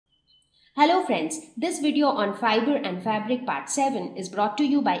Hello friends, this video on fiber and fabric part 7 is brought to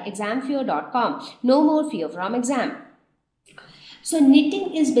you by examfear.com. No more fear from exam. So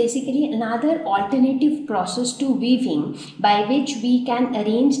knitting is basically another alternative process to weaving by which we can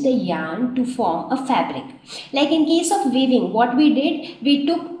arrange the yarn to form a fabric. Like in case of weaving, what we did, we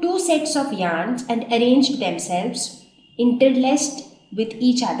took two sets of yarns and arranged themselves, interlaced with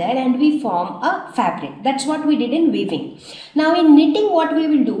each other, and we form a fabric. That's what we did in weaving. Now in knitting, what we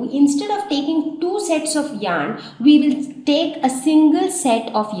will do, instead of taking two sets of yarn, we will take a single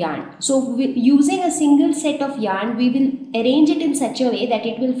set of yarn. So using a single set of yarn, we will arrange it in such a way that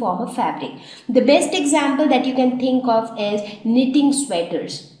it will form a fabric. The best example that you can think of is knitting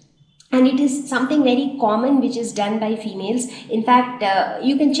sweaters. And it is something very common which is done by females. In fact,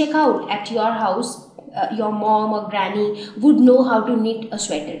 you can check out at your house. Your mom or granny would know how to knit a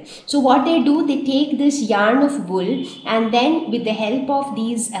sweater. So what they do, they take this yarn of wool, and then with the help of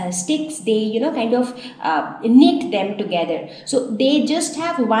these sticks, they knit them together. So they just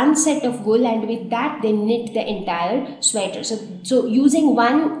have one set of wool, and with that they knit the entire sweater. So using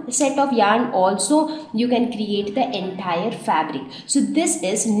one set of yarn also, you can create the entire fabric. So this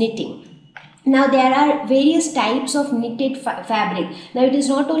is knitting. Now there are various types of knitted fabric. Now it is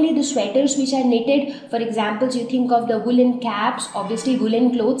not only the sweaters which are knitted. For example, you think of the woolen caps, obviously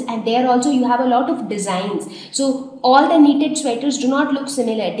woolen clothes, and there also you have a lot of designs. So all the knitted sweaters do not look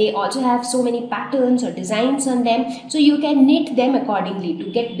similar. They also have so many patterns or designs on them. So you can knit them accordingly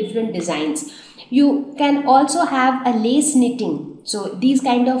to get different designs. You can also have a lace knitting. So these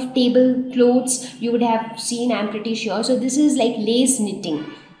kind of table clothes you would have seen, I'm pretty sure. So this is like lace knitting.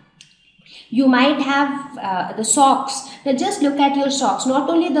 You might have the socks. Now just look at your socks, not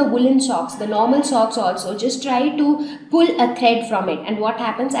only the woolen socks, the normal socks also. Just try to pull a thread from it, and what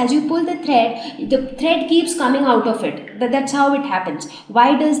happens, as you pull the thread keeps coming out of it. That's how it happens.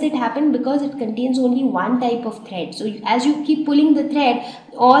 Why does that happen? Because it contains only one type of thread. So as you keep pulling the thread,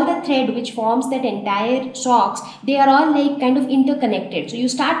 all the thread which forms that entire socks, they are all like kind of interconnected. So you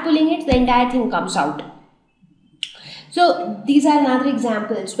start pulling it, the entire thing comes out. So these are another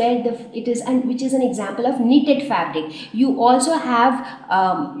examples where which is an example of knitted fabric. You also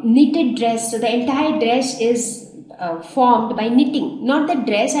have knitted dress. So the entire dress is formed by knitting. Not the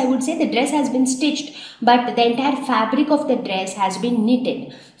dress, I would say the dress has been stitched, but the entire fabric of the dress has been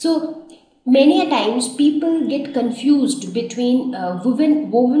knitted. So many a times people get confused between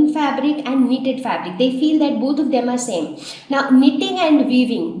woven fabric and knitted fabric. They feel that both of them are same. Now knitting and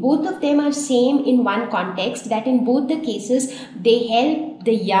weaving, both of them are same in one context, that in both the cases they help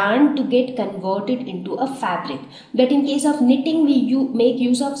the yarn to get converted into a fabric. But in case of knitting, we make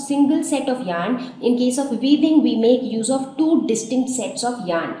use of single set of yarn. In case of weaving, we make use of two distinct sets of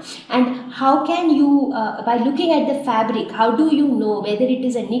yarn. And how can you, by looking at the fabric, how do you know whether it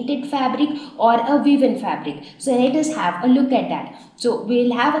is a knitted fabric or a woven fabric? So let us have a look at that. So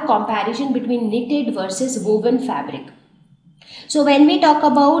we'll have a comparison between knitted versus woven fabric. So when we talk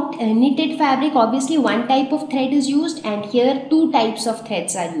about knitted fabric, obviously one type of thread is used, and here two types of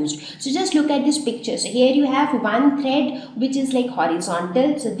threads are used. So just look at this picture. So here you have one thread which is like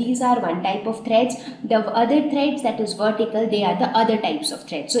horizontal. So these are one type of threads. The other threads that is vertical, they are the other types of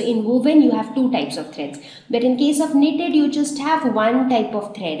threads. So in woven you have two types of threads. But in case of knitted, you just have one type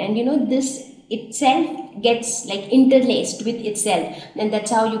of thread, and you know this itself gets like interlaced with itself, and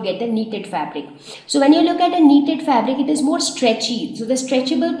that's how you get a knitted fabric. So when you look at a knitted fabric, it is more stretchy. So the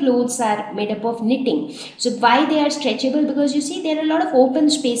stretchable clothes are made up of knitting. So why they are stretchable? Because you see there are a lot of open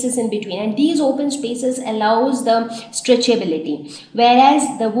spaces in between, and these open spaces allows the stretchability,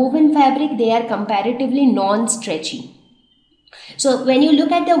 whereas the woven fabric, they are comparatively non-stretchy. So when you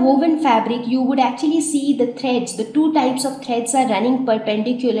look at the woven fabric, you would actually see the threads, the two types of threads are running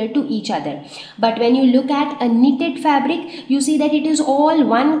perpendicular to each other. But when you look at a knitted fabric, you see that it is all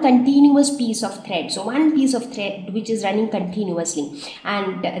one continuous piece of thread. So one piece of thread which is running continuously.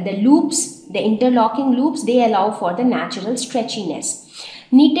 And the loops, the interlocking loops, they allow for the natural stretchiness.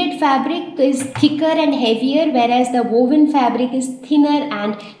 Knitted fabric is thicker and heavier, whereas the woven fabric is thinner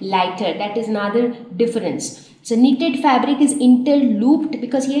and lighter. That is another difference. So knitted fabric is interlooped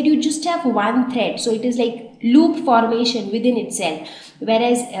because here you just have one thread. So it is like loop formation within itself.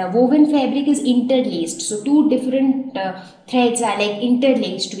 Whereas woven fabric is interlaced. So two different threads are like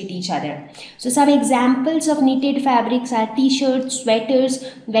interlaced with each other. So some examples of knitted fabrics are t-shirts, sweaters,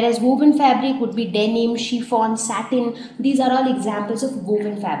 whereas woven fabric would be denim, chiffon, satin. These are all examples of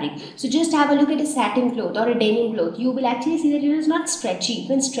woven fabric. So just have a look at a satin cloth or a denim cloth. You will actually see that it is not stretchy.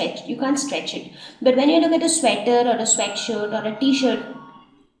 You can't stretch it. But when you look at a sweater or a sweatshirt or a t-shirt,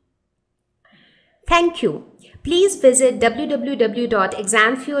 thank you. Please visit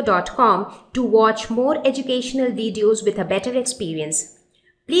www.examfear.com to watch more educational videos with a better experience.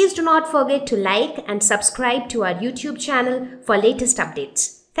 Please do not forget to like and subscribe to our YouTube channel for latest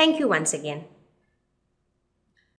updates. Thank you once again.